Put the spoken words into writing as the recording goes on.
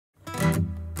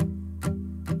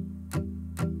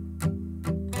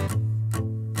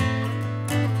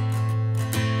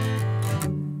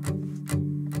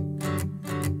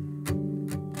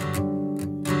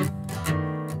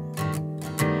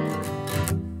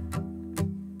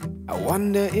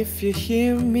Wonder if you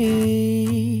hear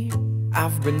me.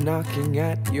 I've been knocking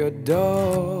at your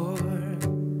door.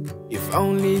 If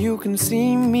only you can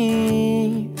see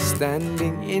me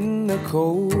standing in the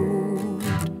cold.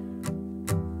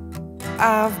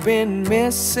 I've been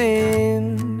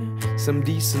missing some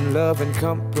decent love and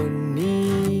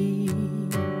company.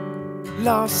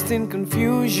 Lost in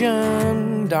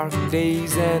confusion, dark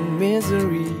days and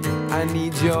misery. I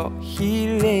need your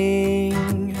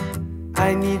healing,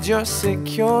 I need your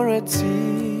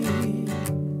security.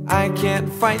 I can't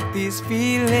fight these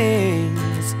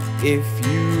feelings if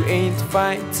you ain't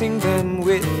fighting them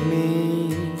with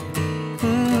me.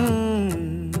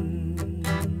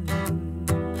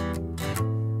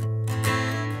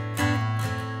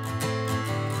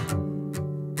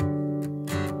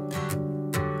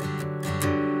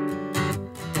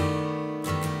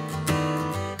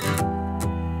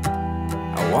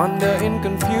 I wander in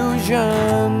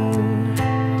confusion,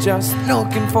 just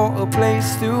looking for a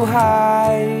place to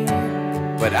hide.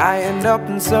 But I end up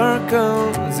in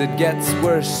circles, it gets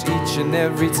worse each and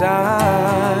every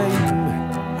time.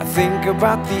 I think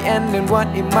about the end and what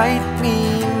it might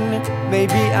mean.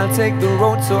 Maybe I'll take the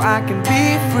road so I can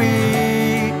be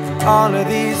free. All of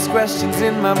these questions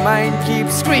in my mind keep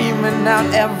screaming out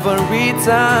every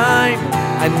time.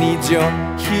 I need your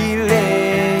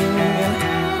healing,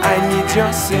 I need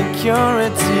your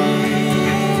security.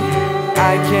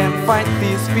 I can't fight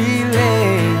these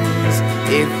feelings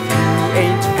if you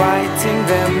ain't fighting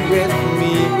them with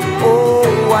me. Oh,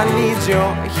 I need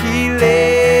your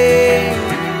healing,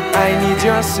 I need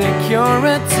your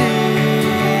security.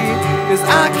 'Cause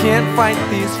I can't fight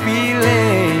these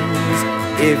feelings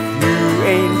if you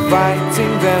ain't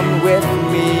fighting them with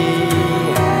me.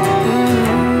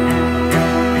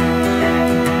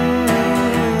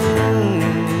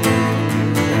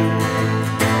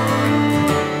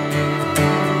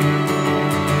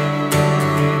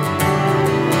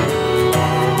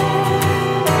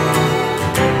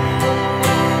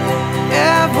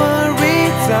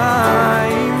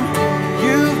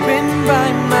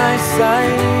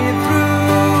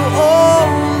 Through all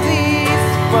these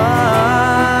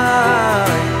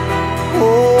fights,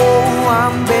 oh,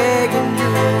 I'm begging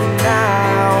you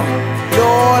now,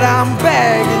 Lord, I'm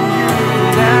begging you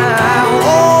now.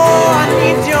 Oh, I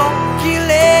need your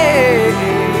healing,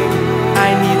 I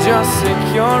need your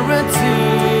security,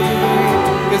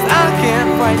 'cause I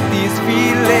can't fight these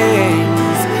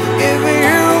feelings if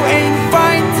you ain't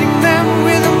fighting them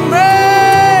with me.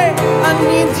 I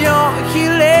need your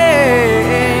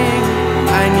healing,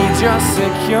 I need your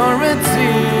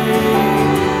security,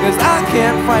 'cause I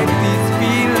can't fight these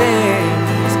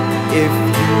feelings if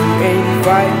you ain't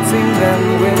fighting them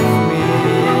with me.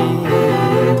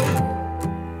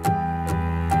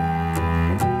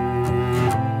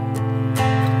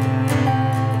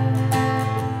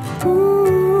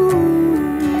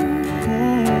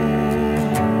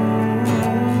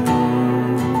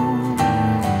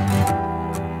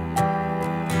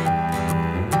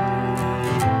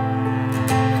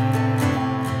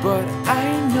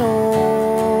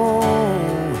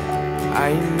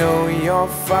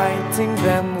 Fighting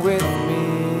them